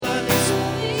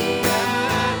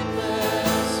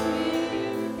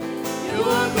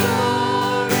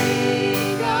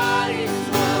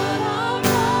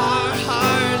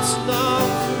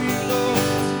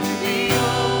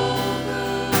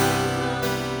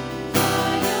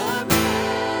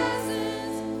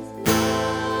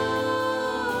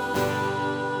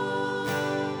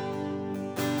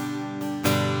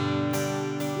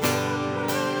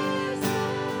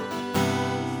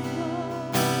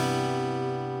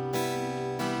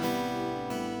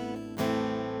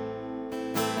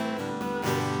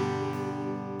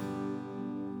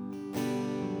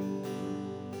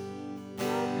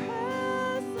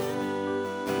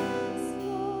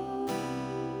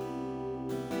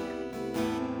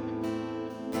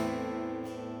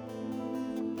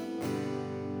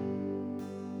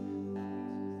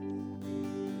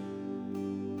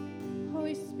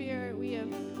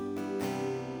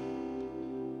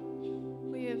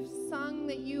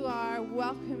you are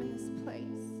welcome in this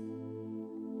place.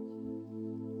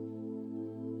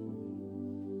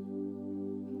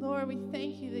 Lord, we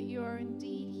thank you that you are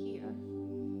indeed here.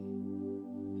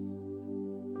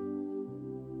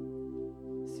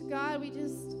 So God, we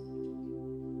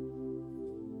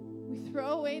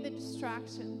throw away the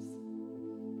distractions.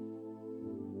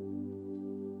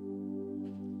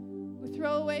 We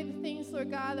throw away the things,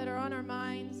 Lord God, that are on our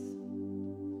minds,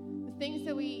 the things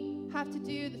that we have to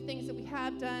do, the things that we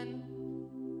have done,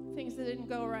 the things that didn't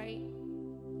go right,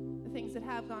 the things that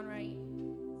have gone right.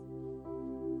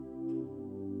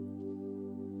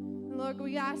 And Lord,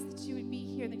 we ask that you would be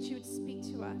here, that you would speak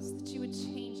to us, that you would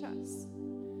change us.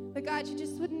 That God, you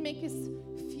just wouldn't make us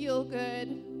feel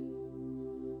good,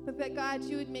 but that God,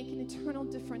 you would make an eternal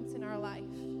difference in our life.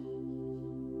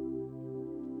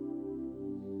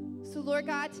 So Lord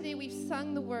God, today we've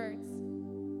sung the words.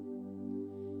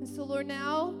 And so Lord,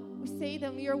 now we say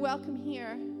them, you're welcome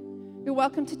here. You're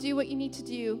welcome to do what you need to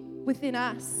do within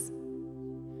us.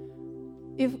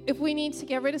 If we need to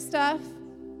get rid of stuff,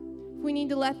 if we need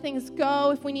to let things go,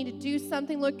 if we need to do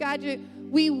something, Lord God,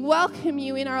 we welcome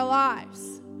you in our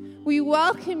lives. We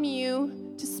welcome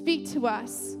you to speak to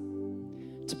us,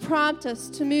 to prompt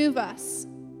us, to move us,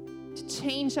 to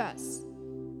change us.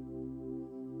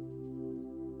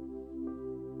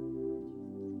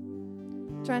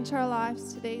 Drench our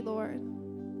lives today, Lord.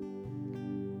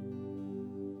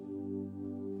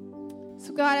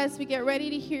 So God, as we get ready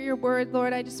to hear your word,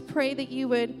 Lord, I just pray that you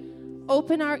would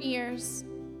open our ears.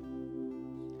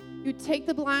 You would take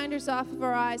the blinders off of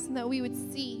our eyes and that we would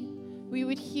see, we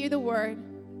would hear the word.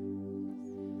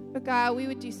 But God, we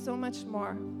would do so much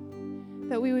more,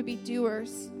 that we would be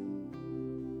doers.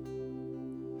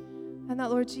 And that,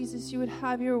 Lord Jesus, you would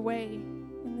have your way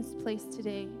in this place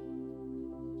today.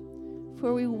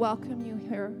 For we welcome you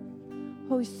here.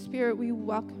 Holy Spirit, we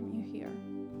welcome you here.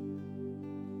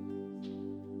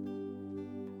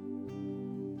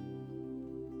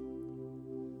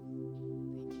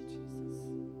 Thank you, Jesus.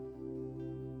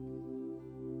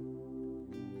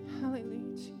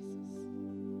 Hallelujah, Jesus.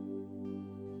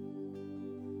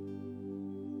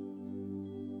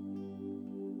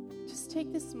 Just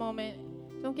take this moment.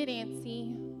 Don't get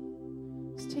antsy.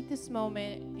 Just take this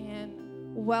moment and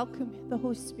welcome the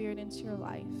Holy Spirit into your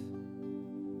life.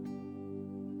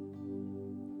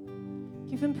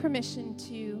 Give him permission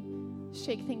to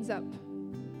shake things up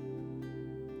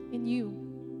in you.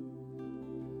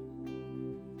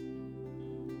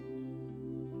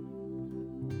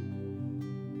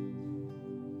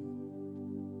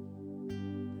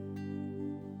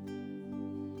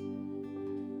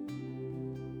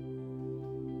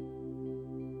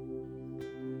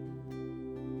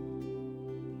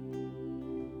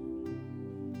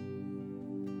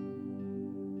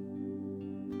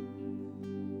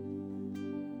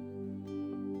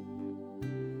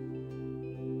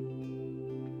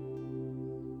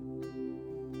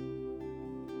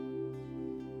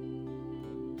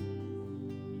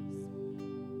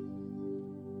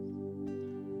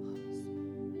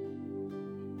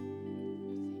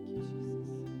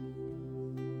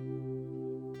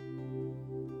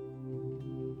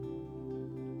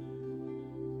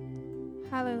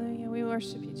 Hallelujah. We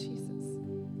worship you, Jesus.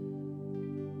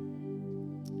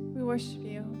 We worship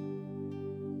you.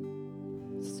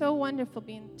 It's so wonderful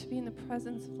to be in the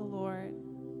presence of the Lord.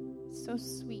 It's so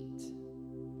sweet.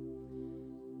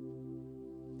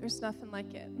 There's nothing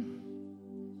like it.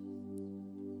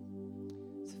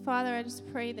 So, Father, I just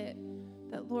pray that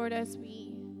Lord, as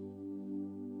we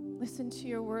listen to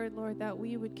your word, Lord, that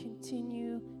we would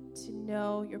continue to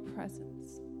know your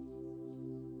presence.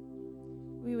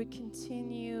 We would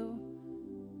continue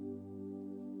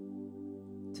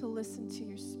to listen to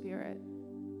your Spirit,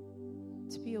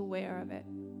 to be aware of it.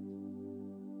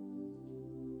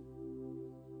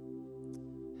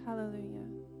 Hallelujah.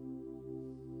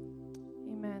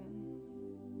 Amen.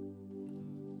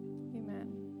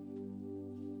 Amen.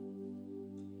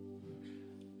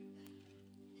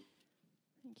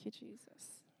 Thank you,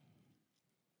 Jesus.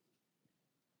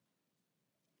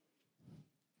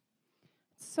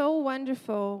 So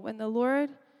wonderful when the Lord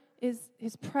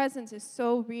his presence is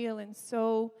so real and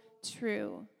so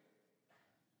true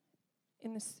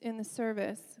in the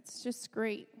service. It's just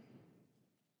great.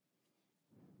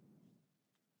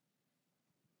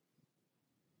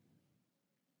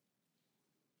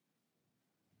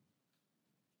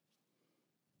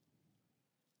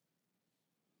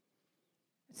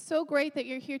 It's so great that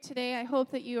you're here today. I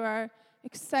hope that you are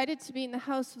excited to be in the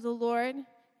house of the Lord.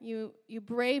 You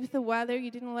braved the weather.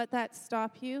 You didn't let that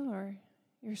stop you, or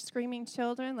your screaming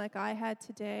children like I had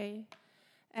today.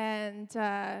 And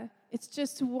it's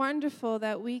just wonderful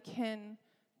that we can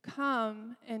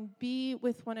come and be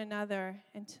with one another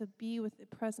and to be with the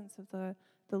presence of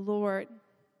the Lord.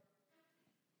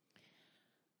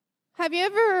 Have you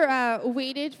ever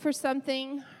waited for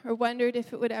something or wondered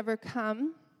if it would ever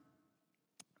come?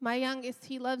 My youngest,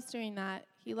 he loves doing that.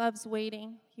 He loves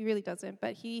waiting. He really doesn't,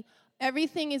 but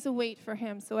everything is a wait for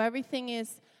him. So everything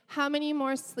is, how many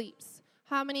more sleeps?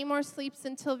 How many more sleeps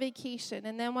until vacation?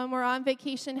 And then when we're on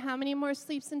vacation, how many more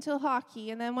sleeps until hockey?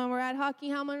 And then when we're at hockey,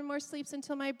 how many more sleeps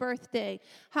until my birthday?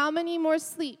 How many more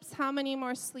sleeps? How many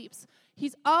more sleeps?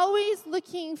 He's always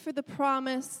looking for the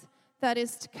promise that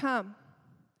is to come.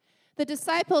 The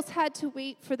disciples had to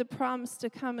wait for the promise to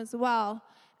come as well.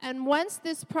 And once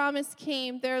this promise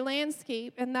came, their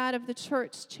landscape and that of the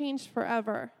church changed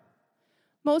forever.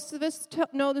 Most of us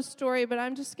know the story, but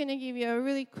I'm just going to give you a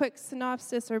really quick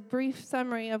synopsis or brief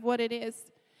summary of what it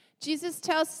is. Jesus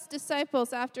tells his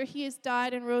disciples after he has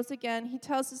died and rose again, he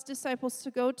tells his disciples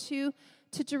to go to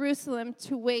Jerusalem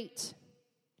to wait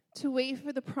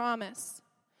for the promise.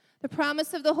 The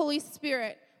promise of the Holy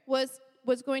Spirit was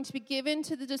going to be given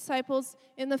to the disciples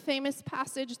in the famous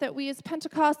passage that we as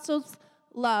Pentecostals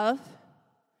love,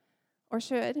 or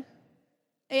should,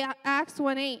 Acts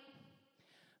 1:8.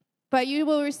 But you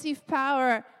will receive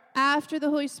power after the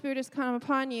Holy Spirit has come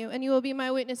upon you, and you will be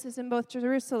my witnesses in both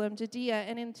Jerusalem, Judea,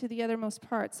 and into the uttermost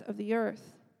parts of the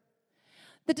earth.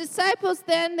 The disciples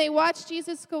then, they watch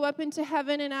Jesus go up into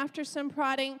heaven, and after some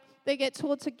prodding, they get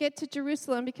told to get to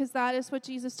Jerusalem because that is what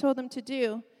Jesus told them to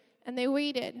do, and they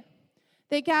waited.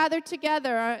 They gathered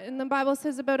together, and the Bible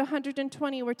says about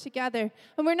 120 were together.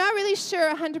 And we're not really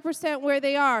sure 100% where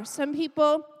they are. Some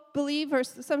people believe, or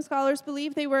some scholars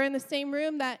believe, they were in the same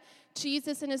room that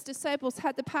Jesus and his disciples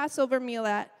had the Passover meal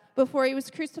at before he was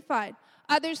crucified.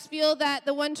 Others feel that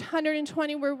the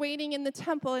 120 were waiting in the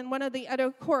temple in one of the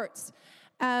outer courts.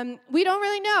 We don't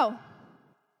really know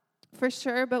for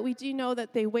sure, but we do know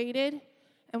that they waited,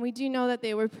 and we do know that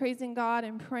they were praising God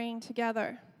and praying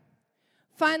together.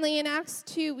 Finally, in Acts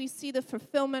 2, we see the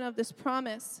fulfillment of this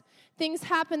promise. Things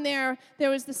happened there. There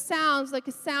was the sounds, like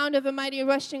a sound of a mighty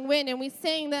rushing wind, and we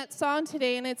sang that song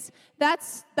today, and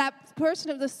that portion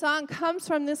of the song comes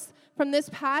from this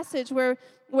passage where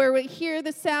we hear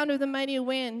the sound of the mighty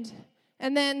wind,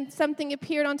 and then something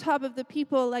appeared on top of the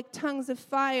people like tongues of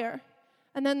fire,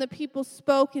 and then the people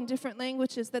spoke in different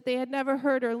languages that they had never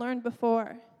heard or learned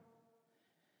before.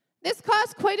 This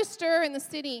caused quite a stir in the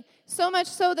city, so much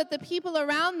so that the people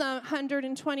around the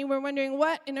 120 were wondering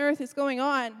what on earth is going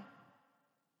on.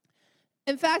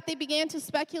 In fact, they began to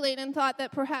speculate and thought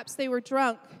that perhaps they were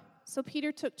drunk. So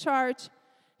Peter took charge.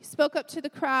 He spoke up to the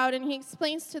crowd, and he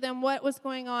explains to them what was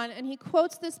going on. And he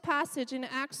quotes this passage in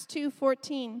Acts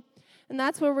 2:14. And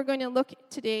that's where we're going to look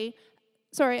today.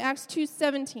 Sorry, Acts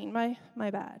 2:17. My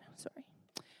bad. Sorry.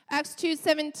 Acts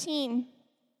 2:17.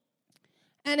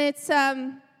 And it's...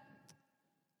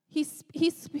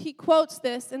 He quotes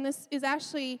this, and this is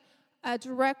actually a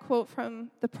direct quote from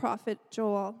the prophet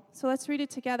Joel. So let's read it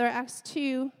together, Acts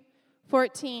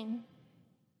 2:14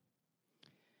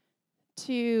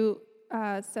 to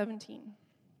 17.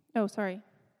 Oh, sorry.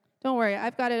 Don't worry,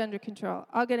 I've got it under control.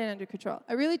 I'll get it under control.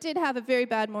 I really did have a very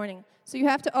bad morning, so you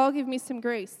have to all give me some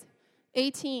grace.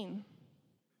 14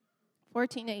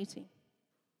 to 18.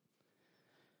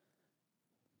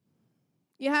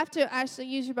 You have to actually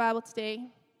use your Bible today,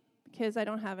 because I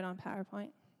don't have it on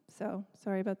PowerPoint, so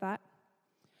sorry about that.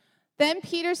 Then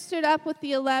Peter stood up with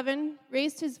the 11,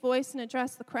 raised his voice, and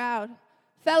addressed the crowd.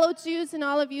 Fellow Jews and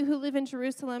all of you who live in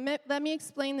Jerusalem, let me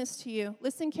explain this to you.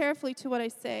 Listen carefully to what I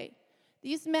say.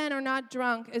 These men are not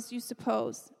drunk, as you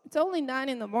suppose. It's only 9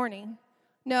 a.m.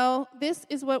 No, this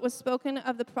is what was spoken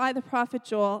of by the prophet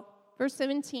Joel. Verse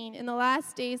 17, in the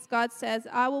last days, God says,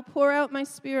 I will pour out my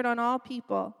spirit on all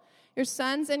people. Your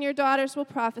sons and your daughters will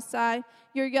prophesy.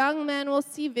 Your young men will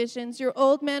see visions. Your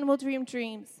old men will dream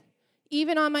dreams.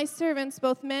 Even on my servants,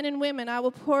 both men and women, I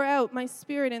will pour out my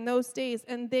spirit in those days,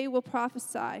 and they will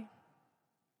prophesy.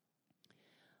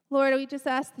 Lord, we just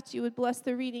ask that you would bless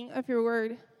the reading of your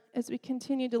word as we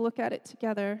continue to look at it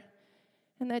together,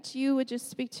 and that you would just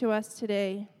speak to us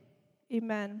today.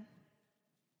 Amen.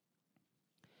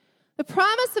 The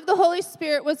promise of the Holy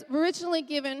Spirit was originally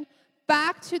given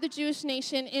back to the Jewish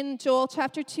nation in Joel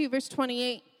chapter 2, verse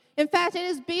 28. In fact, it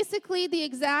is basically the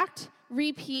exact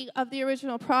repeat of the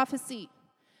original prophecy.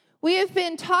 We have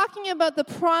been talking about the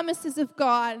promises of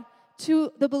God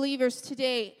to the believers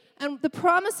today, and the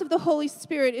promise of the Holy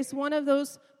Spirit is one of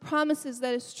those promises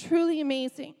that is truly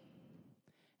amazing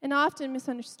and often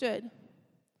misunderstood. And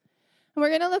we're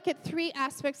going to look at 3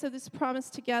 aspects of this promise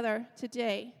together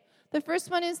today. The first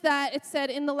one is that it said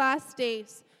in the last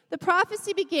days. The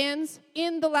prophecy begins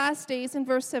in the last days in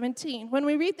verse 17. When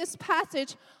we read this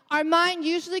passage, our mind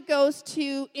usually goes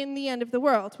to in the end of the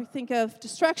world. We think of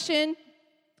destruction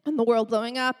and the world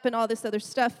blowing up and all this other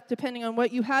stuff, depending on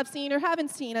what you have seen or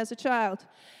haven't seen as a child.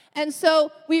 And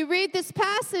so we read this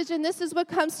passage, and this is what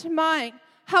comes to mind.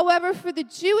 However, for the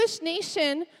Jewish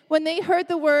nation, when they heard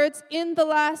the words, in the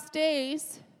last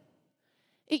days,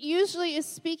 it usually is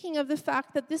speaking of the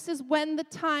fact that this is when the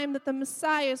time that the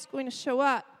Messiah is going to show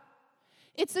up.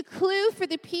 It's a clue for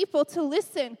the people to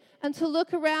listen and to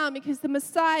look around because the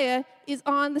Messiah is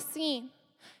on the scene.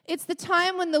 It's the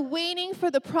time when the waiting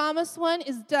for the promised one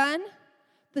is done.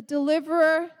 The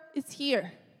deliverer is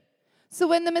here. So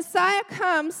when the Messiah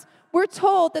comes, we're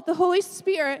told that the Holy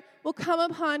Spirit will come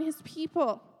upon his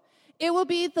people. It will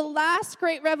be the last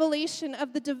great revelation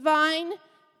of the divine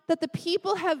that the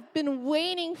people have been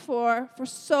waiting for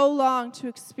so long to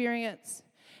experience.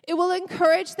 It will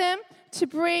encourage them to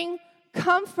bring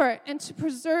comfort and to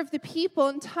preserve the people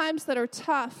in times that are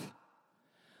tough.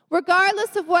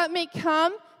 Regardless of what may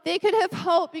come, they could have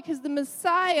hope because the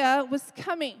Messiah was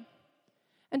coming.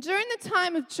 And during the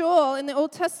time of Joel in the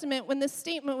Old Testament, when this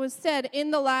statement was said,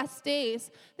 in the last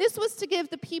days, this was to give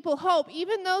the people hope,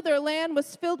 even though their land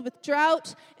was filled with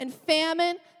drought and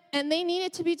famine, and they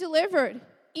needed to be delivered.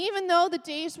 Even though the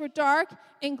days were dark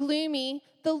and gloomy,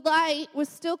 the light was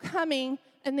still coming,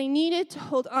 and they needed to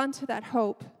hold on to that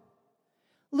hope.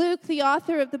 Luke, the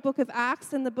author of the book of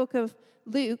Acts and the book of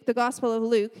Luke, the Gospel of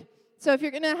Luke. So if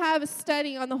you're going to have a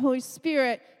study on the Holy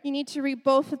Spirit, you need to read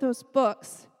both of those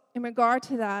books in regard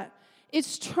to that.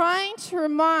 It's trying to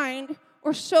remind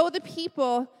or show the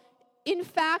people, in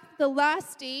fact, the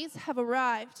last days have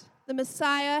arrived. The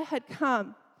Messiah had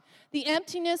come. The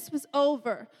emptiness was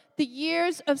over. The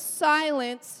years of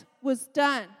silence was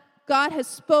done. God has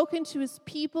spoken to his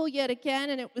people yet again,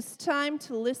 and it was time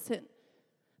to listen.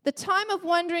 The time of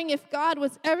wondering if God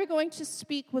was ever going to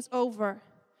speak was over.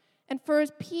 And for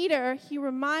Peter, he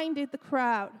reminded the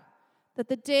crowd that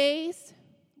the days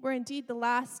were indeed the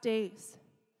last days,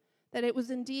 that it was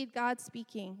indeed God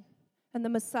speaking, and the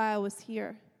Messiah was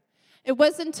here. It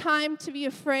wasn't time to be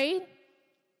afraid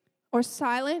or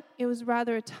silent. It was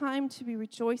rather a time to be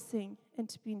rejoicing and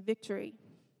to be in victory.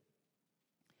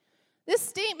 This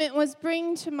statement was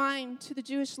bringing to mind to the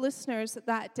Jewish listeners at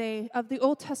that day of the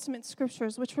Old Testament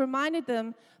scriptures, which reminded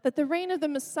them that the reign of the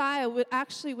Messiah would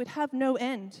have no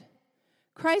end.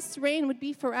 Christ's reign would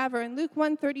be forever. In Luke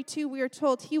 1:32, we are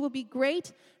told he will be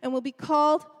great and will be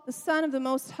called the Son of the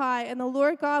Most High, and the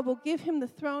Lord God will give him the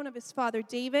throne of his father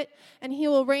David, and he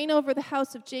will reign over the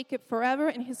house of Jacob forever,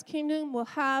 and his kingdom will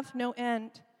have no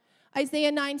end.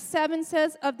 Isaiah 9:7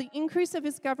 says, of the increase of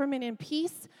his government and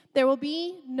peace, there will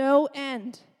be no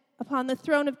end upon the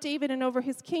throne of David and over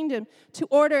his kingdom, to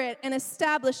order it and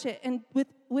establish it and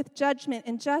with judgment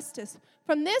and justice.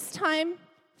 From this time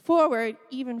forward,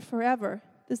 even forever,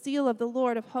 the zeal of the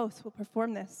Lord of hosts will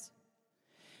perform this.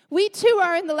 We too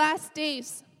are in the last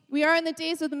days. We are in the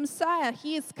days of the Messiah.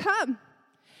 He has come.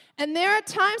 And there are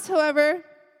times, however,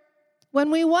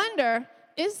 when we wonder,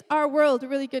 is our world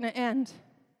really going to end?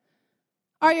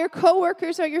 Are your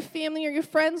coworkers, or your family, or your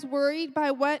friends worried by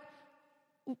what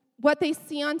they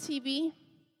see on TV?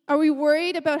 Are we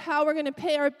worried about how we're going to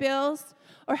pay our bills,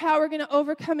 or how we're going to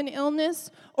overcome an illness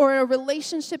or a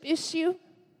relationship issue?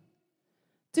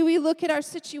 Do we look at our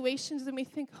situations and we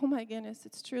think, oh my goodness,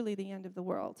 it's truly the end of the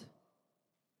world?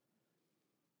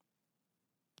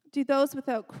 Do those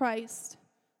without Christ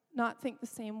not think the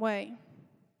same way?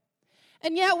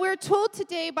 And yet we're told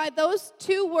today by those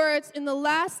two words, in the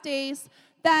last days,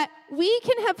 that we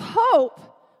can have hope,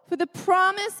 for the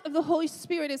promise of the Holy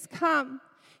Spirit has come.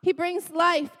 He brings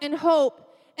life and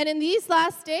hope. And in these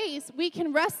last days, we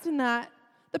can rest in that.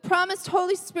 The promised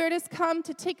Holy Spirit has come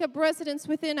to take up residence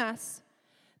within us.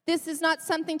 This is not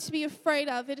something to be afraid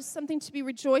of. It is something to be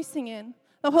rejoicing in.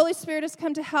 The Holy Spirit has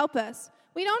come to help us.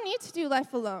 We don't need to do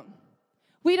life alone.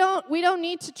 We don't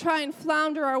need to try and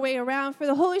flounder our way around, for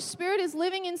the Holy Spirit is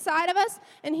living inside of us,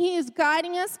 and he is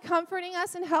guiding us, comforting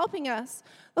us, and helping us.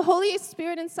 The Holy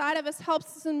Spirit inside of us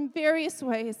helps us in various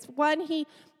ways. One,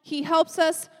 he helps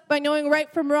us by knowing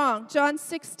right from wrong. John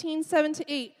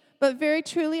 16:7-8. But very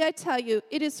truly I tell you,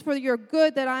 it is for your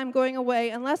good that I am going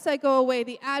away. Unless I go away,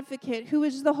 the advocate, who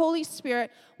is the Holy Spirit,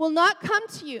 will not come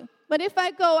to you. But if I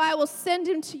go, I will send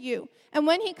him to you. And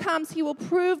when he comes, he will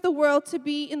prove the world to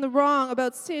be in the wrong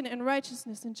about sin and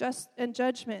righteousness and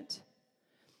judgment.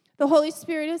 The Holy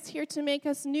Spirit is here to make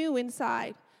us new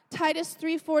inside. Titus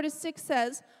 3:4-6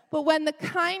 says, but when the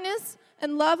kindness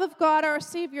and love of God our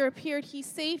Savior appeared, he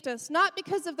saved us, not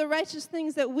because of the righteous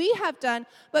things that we have done,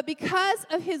 but because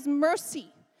of his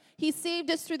mercy. He saved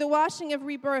us through the washing of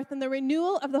rebirth and the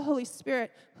renewal of the Holy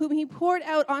Spirit, whom he poured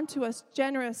out onto us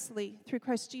generously through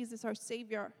Christ Jesus our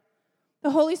Savior. The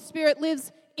Holy Spirit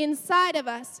lives inside of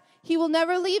us. He will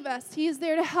never leave us. He is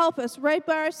there to help us right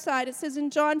by our side. It says in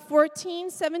John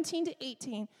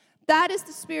 14:17-18, that is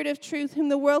the Spirit of truth, whom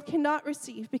the world cannot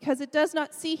receive, because it does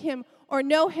not see him or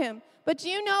know him. But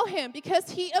you know him,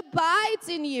 because he abides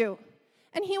in you,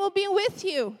 and he will be with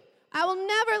you. I will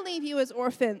never leave you as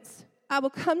orphans. I will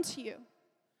come to you.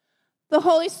 The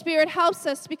Holy Spirit helps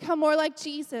us to become more like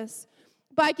Jesus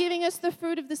by giving us the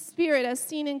fruit of the Spirit, as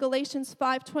seen in Galatians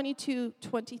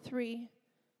 5:22-23.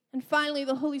 And finally,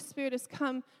 the Holy Spirit has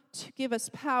come to give us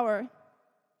power.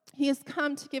 He has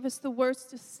come to give us the words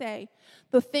to say,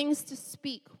 the things to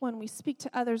speak when we speak to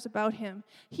others about him.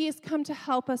 He has come to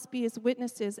help us be his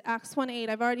witnesses. Acts 1:8,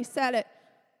 I've already said it.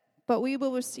 But we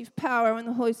will receive power when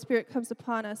the Holy Spirit comes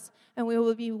upon us, and we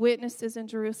will be witnesses in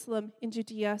Jerusalem, in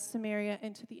Judea, Samaria,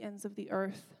 and to the ends of the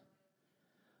earth.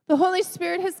 The Holy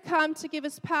Spirit has come to give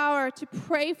us power to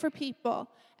pray for people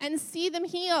and see them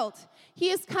healed. He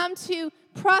has come to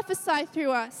prophesy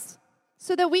through us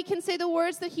so that we can say the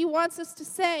words that he wants us to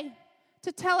say,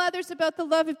 to tell others about the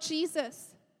love of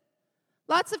Jesus.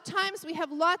 Lots of times we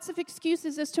have lots of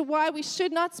excuses as to why we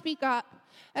should not speak up,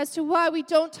 as to why we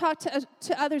don't talk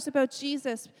to others about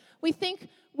Jesus. We think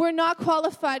we're not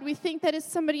qualified. We think that it's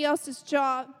somebody else's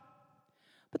job.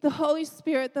 But the Holy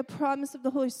Spirit, the promise of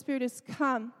the Holy Spirit has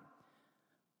come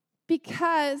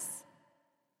because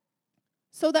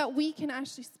so that we can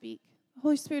actually speak. The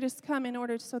Holy Spirit has come in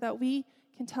order so that we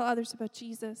can tell others about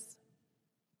Jesus.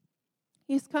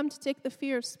 He has come to take the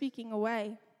fear of speaking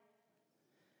away.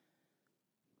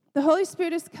 The Holy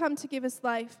Spirit has come to give us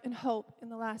life and hope in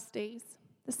the last days.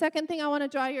 The second thing I want to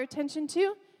draw your attention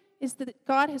to is that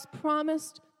God has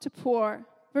promised to pour.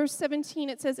 Verse 17,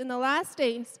 it says, in the last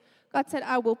days, God said,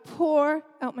 I will pour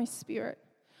out my Spirit.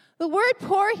 The word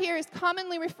pour here is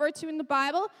commonly referred to in the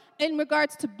Bible in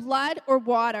regards to blood or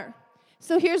water.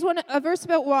 So here's a verse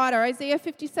about water. Isaiah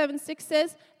 57:6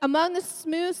 says, among the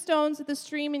smooth stones of the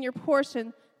stream in your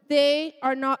portion, they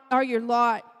are your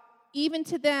lot. Even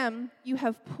to them you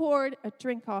have poured a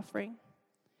drink offering.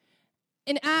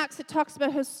 In Acts, it talks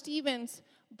about how Stephen's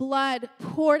blood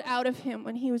poured out of him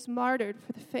when he was martyred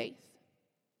for the faith.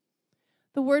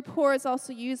 The word pour is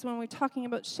also used when we're talking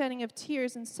about shedding of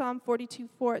tears. In Psalm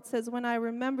 42:4, it says, when I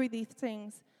remember these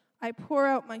things, I pour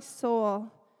out my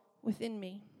soul within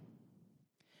me.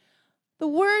 The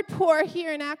word pour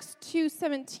here in Acts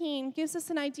 2:17 gives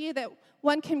us an idea that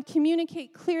one can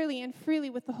communicate clearly and freely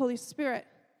with the Holy Spirit.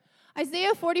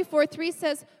 Isaiah 44:3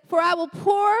 says, for I will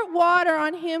pour water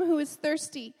on him who is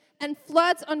thirsty, and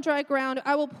floods on dry ground.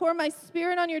 I will pour my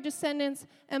Spirit on your descendants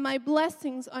and my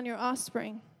blessings on your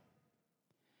offspring.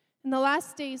 In the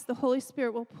last days, the Holy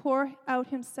Spirit will pour out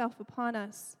himself upon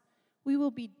us. We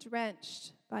will be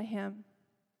drenched by him.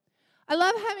 I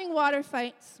love having water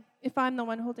fights if I'm the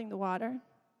one holding the water.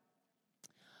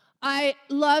 I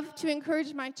love to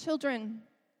encourage my children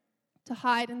to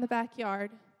hide in the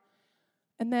backyard.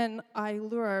 And then I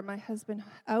lure my husband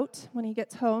out when he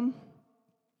gets home.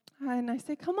 And I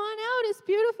say, come on out, it's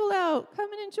beautiful out.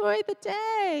 Come and enjoy the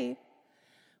day.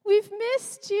 We've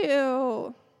missed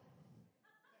you.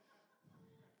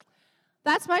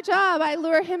 That's my job. I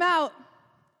lure him out.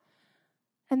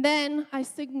 And then I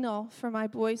signal for my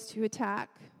boys to attack.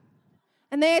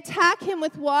 And they attack him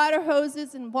with water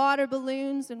hoses and water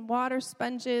balloons and water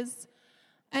sponges.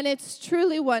 And it's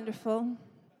truly wonderful.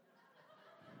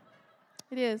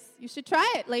 It is. You should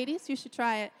try it, ladies. You should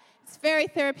try it. It's very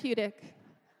therapeutic.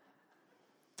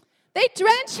 They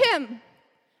drench him,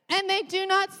 and they do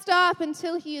not stop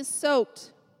until he is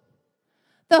soaked.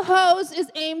 The hose is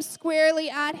aimed squarely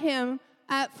at him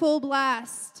at full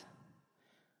blast.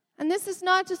 And this is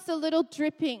not just a little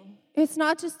dripping. It's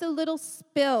not just a little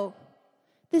spill.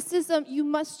 This is a you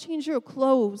must change your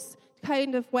clothes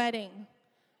kind of wedding.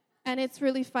 And it's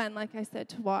really fun, like I said,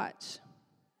 to watch.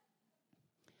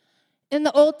 In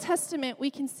the Old Testament, we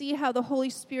can see how the Holy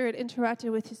Spirit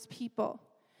interacted with his people.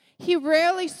 He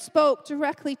rarely spoke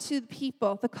directly to the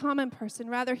people, the common person.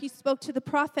 Rather, he spoke to the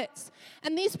prophets.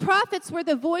 And these prophets were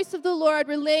the voice of the Lord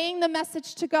relaying the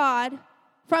message to God,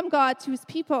 from God to his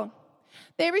people.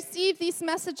 They received these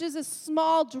messages as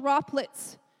small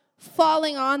droplets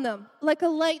falling on them, like a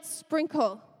light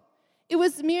sprinkle. It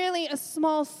was merely a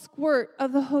small squirt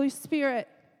of the Holy Spirit.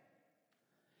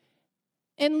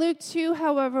 In Luke 2,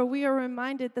 however, we are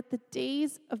reminded that the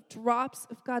days of drops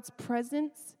of God's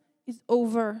presence is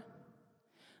over.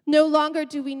 No longer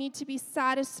do we need to be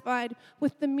satisfied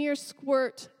with the mere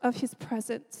squirt of his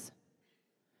presence.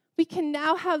 We can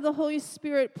now have the Holy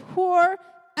Spirit pour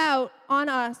out on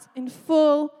us in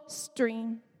full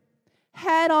stream,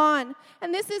 head on.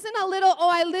 And this isn't a little,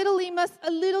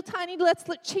 let's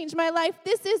change my life.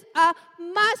 This is a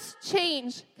must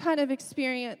change kind of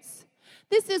experience.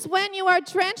 This is when you are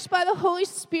drenched by the Holy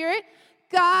Spirit,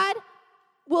 God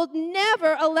will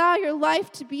never allow your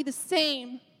life to be the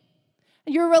same.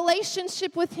 Your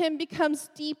relationship with Him becomes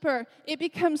deeper. It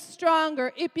becomes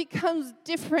stronger. It becomes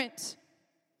different.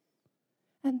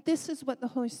 And this is what the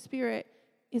Holy Spirit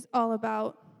is all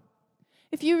about.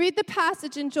 If you read the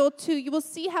passage in Joel 2, you will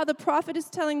see how the prophet is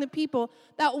telling the people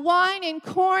that wine and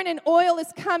corn and oil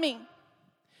is coming.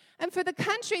 And for the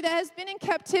country that has been in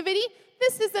captivity,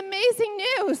 this is amazing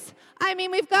news. I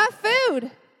mean, we've got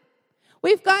food.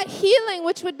 We've got healing,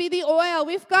 which would be the oil.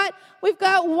 We've got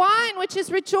wine, which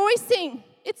is rejoicing.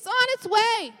 It's on its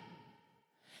way.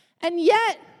 And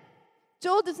yet,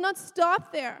 Joel does not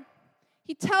stop there.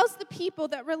 He tells the people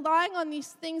that relying on these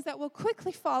things that will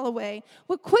quickly fall away,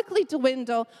 will quickly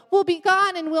dwindle, will be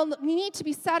gone, and will need to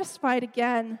be satisfied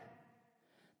again.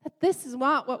 That this is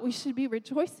not what we should be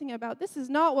rejoicing about. This is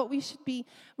not what we should be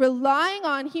relying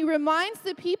on. He reminds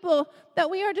the people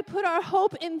that we are to put our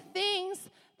hope in things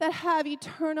that have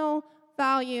eternal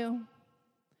value,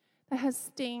 that has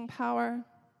staying power.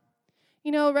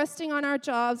 You know, resting on our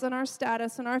jobs, on our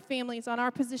status, on our families, on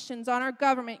our positions, on our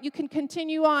government, you can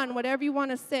continue on, whatever you want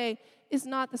to say, is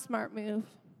not the smart move.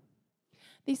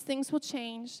 These things will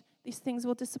change. These things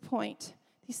will disappoint.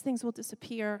 These things will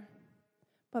disappear.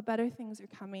 But better things are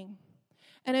coming.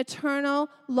 An eternal,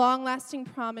 long-lasting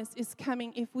promise is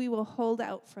coming if we will hold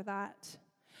out for that.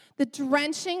 The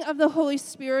drenching of the Holy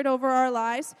Spirit over our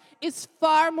lives is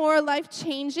far more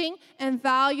life-changing and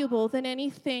valuable than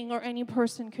anything or any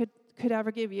person could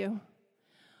ever give you.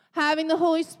 Having the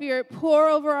Holy Spirit pour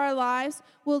over our lives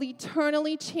will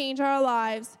eternally change our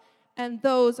lives and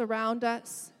those around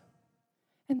us.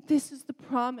 And this is the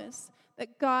promise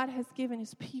that God has given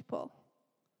His people.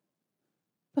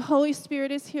 The Holy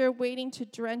Spirit is here waiting to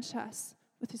drench us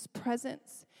with His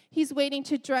presence. He's waiting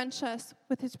to drench us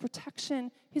with His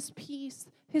protection, His peace,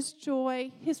 His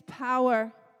joy, His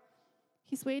power.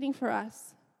 He's waiting for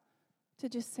us to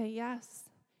just say yes.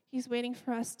 He's waiting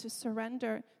for us to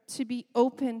surrender, to be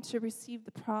open to receive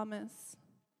the promise.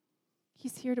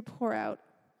 He's here to pour out,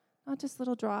 not just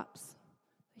little drops.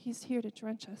 He's here to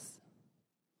drench us.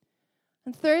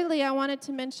 And thirdly, I wanted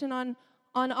to mention on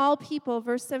all people,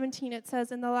 verse 17, it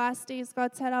says, "In the last days,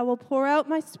 God said, I will pour out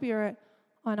my Spirit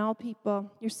on all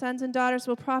people. Your sons and daughters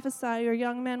will prophesy, your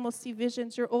young men will see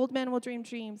visions, your old men will dream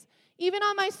dreams. Even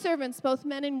on my servants, both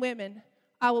men and women,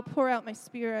 I will pour out my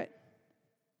Spirit."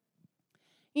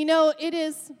 You know, it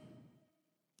is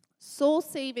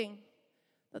soul-saving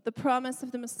that the promise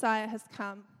of the Messiah has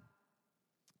come.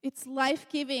 It's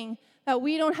life-giving that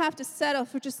we don't have to settle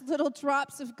for just little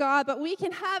drops of God, but we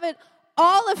can have it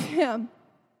all of Him.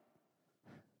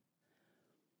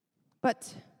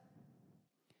 But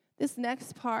this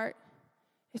next part,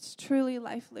 it's truly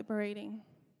life-liberating.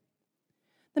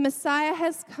 The Messiah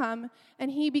has come,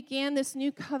 and He began this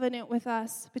new covenant with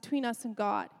us, between us and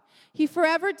God. He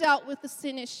forever dealt with the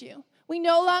sin issue. We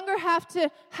no longer have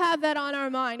to have that on our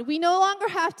mind. We no longer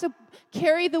have to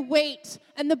carry the weight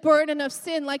and the burden of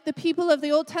sin like the people of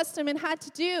the Old Testament had to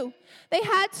do. They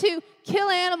had to kill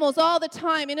animals all the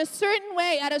time in a certain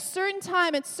way, at a certain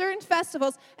time, at certain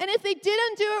festivals. And if they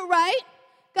didn't do it right,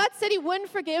 God said He wouldn't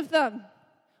forgive them.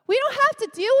 We don't have to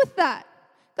deal with that.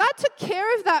 God took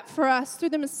care of that for us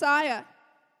through the Messiah.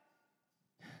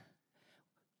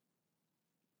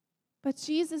 But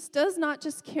Jesus does not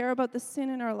just care about the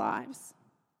sin in our lives.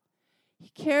 He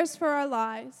cares for our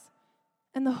lives,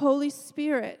 and the Holy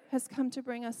Spirit has come to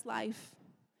bring us life.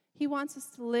 He wants us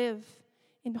to live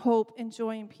in hope and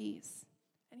joy and peace.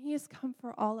 And He has come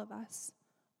for all of us,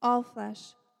 all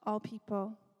flesh, all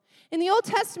people. In the Old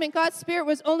Testament, God's Spirit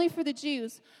was only for the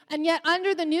Jews. And yet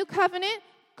under the new covenant,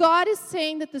 God is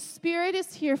saying that the Spirit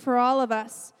is here for all of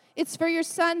us. It's for your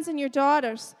sons and your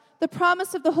daughters. The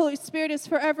promise of the Holy Spirit is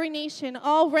for every nation,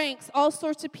 all ranks, all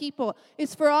sorts of people.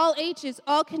 It's for all ages,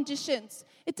 all conditions.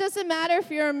 It doesn't matter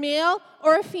if you're a male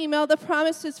or a female, the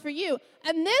promise is for you.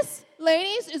 And this,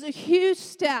 ladies, is a huge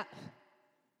step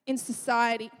in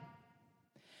society.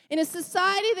 In a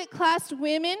society that classed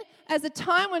women as a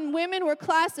time when women were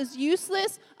classed as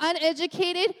useless,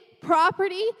 uneducated,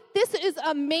 property, this is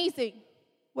amazing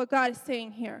what God is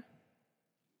saying here.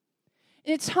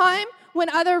 In a time when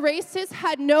other races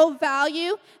had no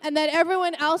value and that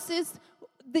everyone else's,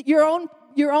 that your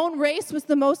own race was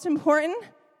the most important,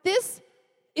 this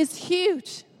is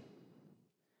huge.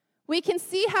 We can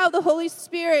see how the Holy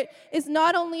Spirit is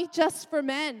not only just for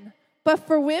men, but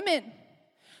for women.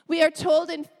 We are told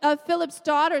of Philip's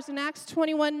daughters in Acts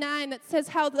 21:9 that says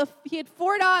how he had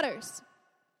 4 daughters,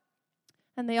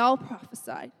 and they all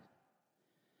prophesied.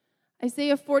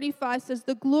 Isaiah 45 says,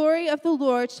 "The glory of the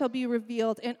Lord shall be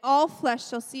revealed, and all flesh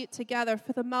shall see it together,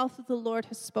 for the mouth of the Lord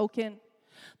has spoken."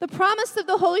 The promise of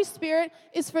the Holy Spirit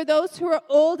is for those who are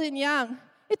old and young.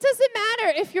 It doesn't matter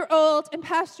if you're old and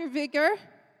past your vigor,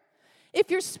 if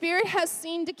your spirit has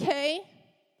seen decay.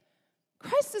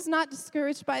 Christ is not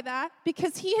discouraged by that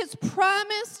because he has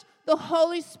promised the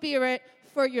Holy Spirit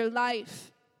for your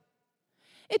life.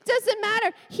 It doesn't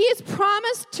matter. He has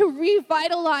promised to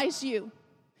revitalize you.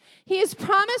 He has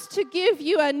promised to give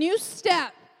you a new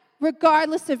step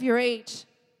regardless of your age.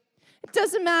 It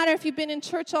doesn't matter if you've been in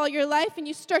church all your life and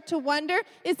you start to wonder,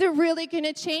 is it really going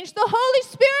to change? The Holy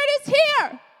Spirit is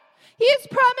here. He has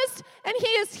promised and he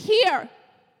is here.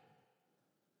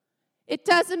 It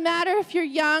doesn't matter if you're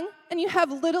young and you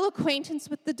have little acquaintance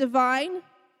with the divine.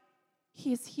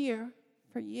 He is here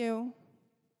for you.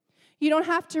 You don't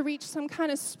have to reach some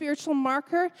kind of spiritual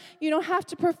marker. You don't have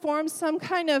to perform some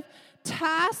kind of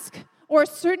task or a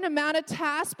certain amount of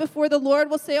tasks before the Lord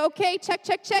will say, okay, check,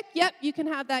 check, check. Yep, you can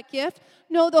have that gift.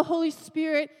 No, the Holy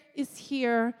Spirit is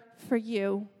here for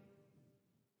you.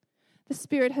 The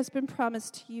Spirit has been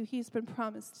promised to you. He's been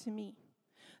promised to me.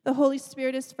 The Holy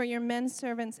Spirit is for your men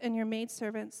servants and your maid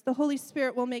servants. The Holy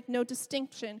Spirit will make no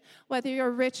distinction whether you're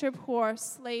rich or poor,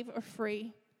 slave or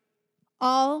free.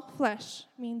 All flesh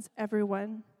means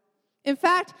everyone. In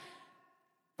fact,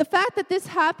 the fact that this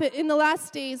happened in the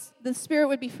last days, the Spirit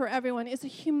would be for everyone, is a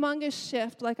humongous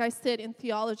shift, like I said, in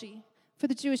theology for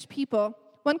the Jewish people.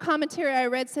 One commentary I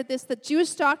read said this, that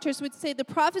Jewish doctors would say the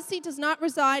prophecy does not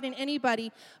reside in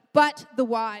anybody but the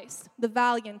wise, the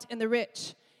valiant, and the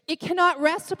rich. It cannot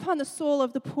rest upon the soul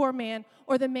of the poor man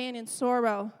or the man in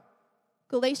sorrow.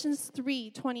 Galatians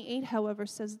 3:28, however,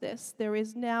 says this, there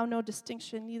is now no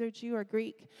distinction, neither Jew or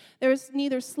Greek. There is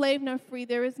neither slave nor free.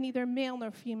 There is neither male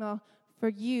nor female, for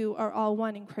you are all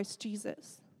one in Christ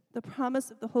Jesus. The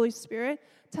promise of the Holy Spirit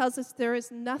tells us there is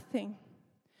nothing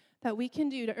that we can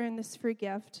do to earn this free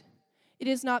gift. It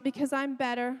is not because I'm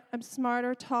better, I'm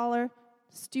smarter, taller,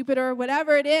 stupider,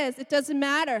 whatever it is. It doesn't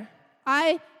matter.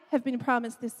 I have been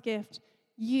promised this gift.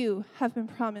 You have been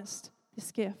promised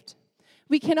this gift.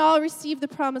 We can all receive the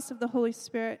promise of the Holy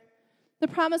Spirit. The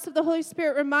promise of the Holy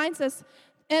Spirit reminds us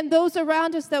and those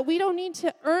around us that we don't need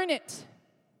to earn it.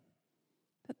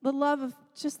 That the love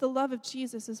of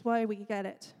Jesus is why we get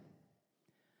it.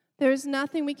 There is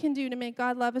nothing we can do to make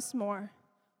God love us more.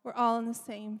 We're all in the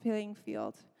same playing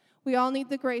field. We all need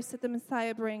the grace that the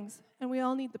Messiah brings, and we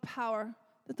all need the power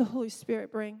that the Holy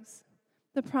Spirit brings.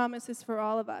 The promise is for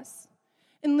all of us.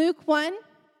 In Luke 1,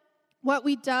 what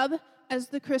we dub as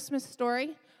the Christmas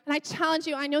story, and I challenge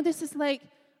you, I know this is like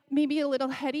maybe a little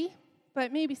heady,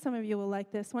 but maybe some of you will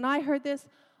like this. When I heard this,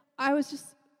 I was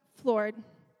just floored.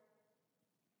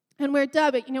 And we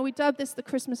dub this the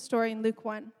Christmas story in Luke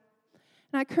 1. And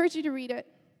I encourage you to read it.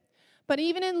 But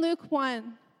even in Luke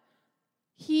 1,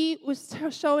 he was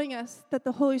showing us that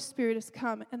the Holy Spirit has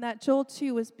come and that Joel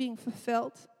 2 was being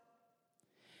fulfilled.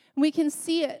 And we can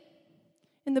see it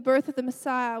in the birth of the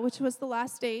Messiah, which was the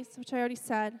last days, which I already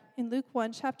said. In Luke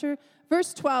 1,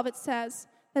 verse 12, it says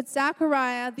that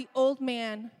Zechariah, the old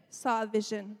man, saw a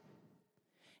vision.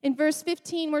 In verse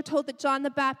 15, we're told that John the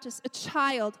Baptist, a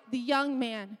child, the young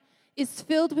man, is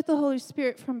filled with the Holy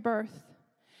Spirit from birth.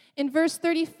 In verse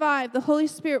 35, the Holy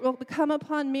Spirit will come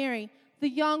upon Mary, the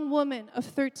young woman of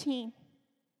 13.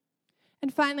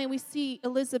 And finally, we see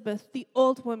Elizabeth, the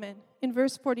old woman, in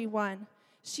verse 41.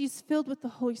 She's filled with the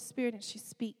Holy Spirit and she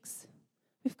speaks.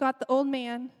 We've got the old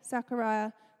man,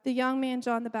 Zechariah, the young man,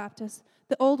 John the Baptist,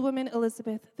 the old woman,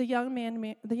 Elizabeth, the young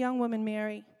woman,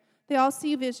 Mary. They all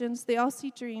see visions. They all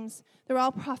see dreams. They're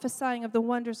all prophesying of the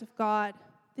wonders of God.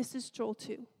 This is Joel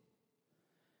 2.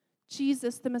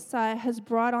 Jesus, the Messiah, has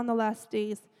brought on the last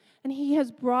days, and he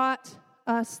has brought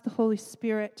us the Holy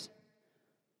Spirit.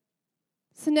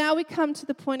 So now we come to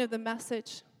the point of the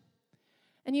message.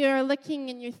 And you're looking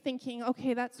and you're thinking,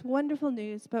 okay, that's wonderful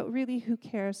news, but really who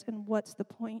cares and what's the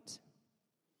point?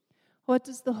 What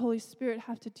does the Holy Spirit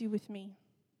have to do with me?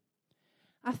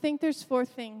 I think there's 4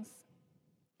 things.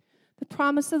 The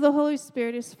promise of the Holy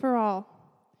Spirit is for all.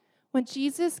 When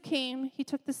Jesus came, he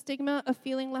took the stigma of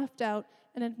feeling left out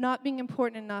and of not being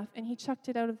important enough, and he chucked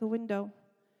it out of the window.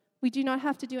 We do not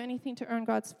have to do anything to earn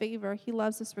God's favor. He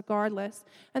loves us regardless.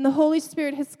 And the Holy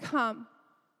Spirit has come.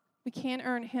 We can't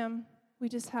earn him. We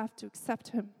just have to accept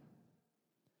him.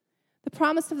 The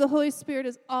promise of the Holy Spirit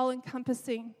is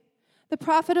all-encompassing. The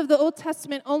prophet of the Old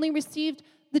Testament only received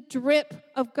the drip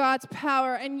of God's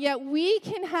power, and yet we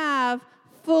can have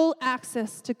full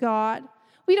access to God.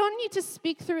 We don't need to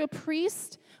speak through a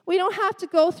priest. We don't have to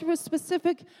go through a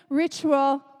specific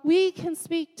ritual. We can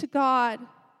speak to God.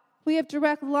 We have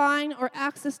direct line or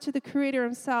access to the Creator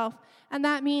himself. And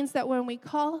that means that when we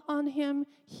call on him,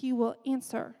 he will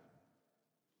answer.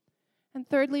 And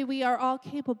thirdly, we are all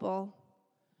capable.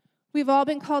 We've all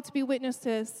been called to be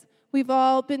witnesses. We've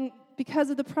all been, because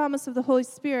of the promise of the Holy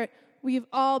Spirit, we've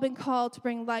all been called to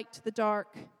bring light to the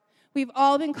dark. We've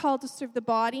all been called to serve the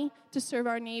body, to serve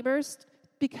our neighbors,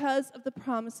 because of the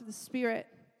promise of the Spirit.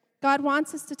 God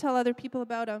wants us to tell other people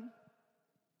about him.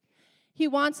 He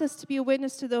wants us to be a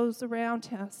witness to those around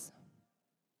us.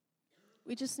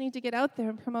 We just need to get out there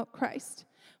and promote Christ.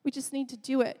 We just need to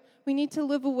do it. We need to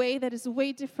live a way that is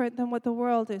way different than what the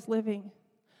world is living.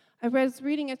 I was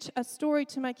reading a story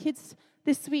to my kids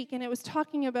this week, and it was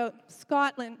talking about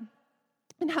Scotland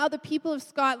and how the people of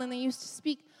Scotland, they used to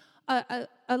speak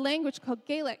a language called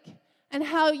Gaelic, and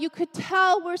how you could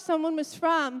tell where someone was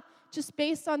from just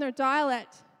based on their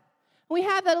dialect. We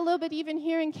have that a little bit even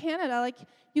here in Canada. Like,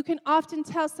 you can often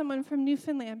tell someone from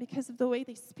Newfoundland because of the way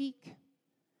they speak.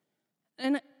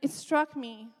 And it struck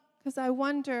me, because I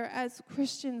wonder, as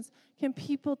Christians, can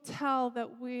people tell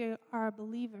that we are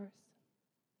believers?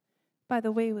 By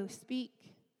the way we speak,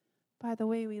 by the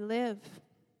way we live,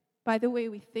 by the way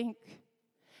we think.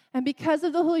 And because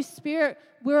of the Holy Spirit,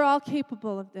 we're all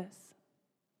capable of this.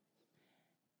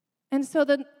 And so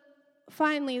then,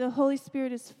 finally, the Holy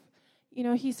Spirit is,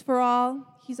 he's for all.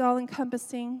 He's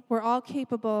all-encompassing. We're all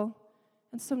capable.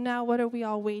 And so now what are we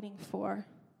all waiting for?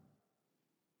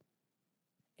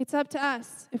 It's up to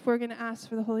us if we're going to ask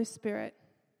for the Holy Spirit.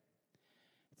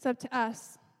 It's up to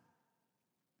us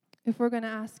if we're going to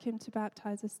ask him to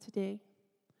baptize us today.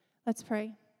 Let's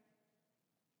pray.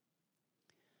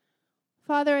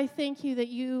 Father, I thank you that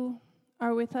you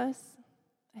are with us.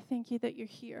 I thank you that you're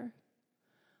here.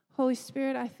 Holy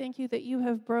Spirit, I thank you that you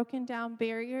have broken down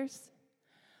barriers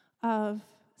of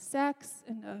sex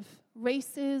and of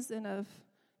races and of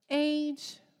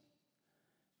age,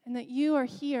 and that you are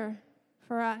here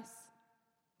for us,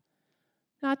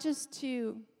 not just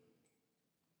to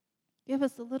give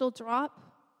us a little drop,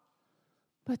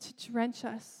 but to drench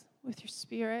us with your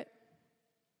Spirit.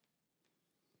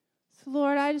 So,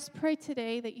 Lord, I just pray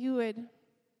today that you would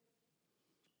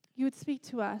speak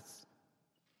to us,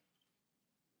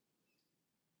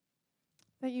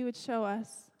 that you would show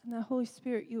us, and that Holy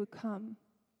Spirit, you would come,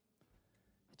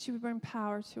 that you would bring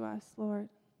power to us, Lord.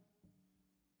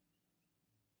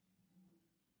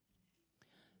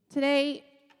 Today,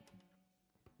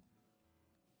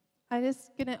 I'm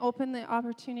just going to open the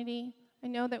opportunity. I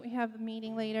know that we have a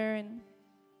meeting later, and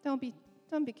don't be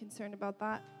concerned about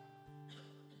that.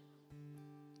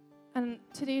 And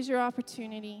today's your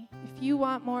opportunity. If you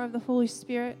want more of the Holy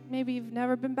Spirit, maybe you've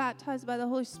never been baptized by the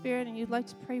Holy Spirit and you'd like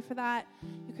to pray for that,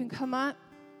 you can come up.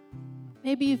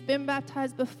 Maybe you've been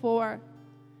baptized before,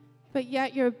 but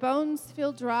yet your bones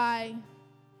feel dry,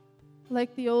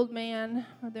 like the old man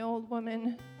or the old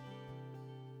woman,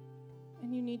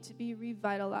 and you need to be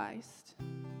revitalized.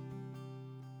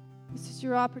 This is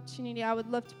your opportunity. I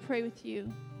would love to pray with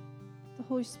you. The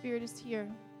Holy Spirit is here.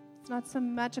 It's not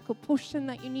some magical potion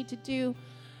that you need to do.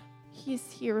 He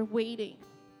is here waiting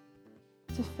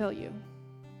to fill you.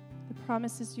 The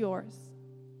promise is yours.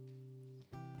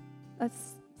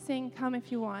 Let's sing Come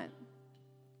If You Want.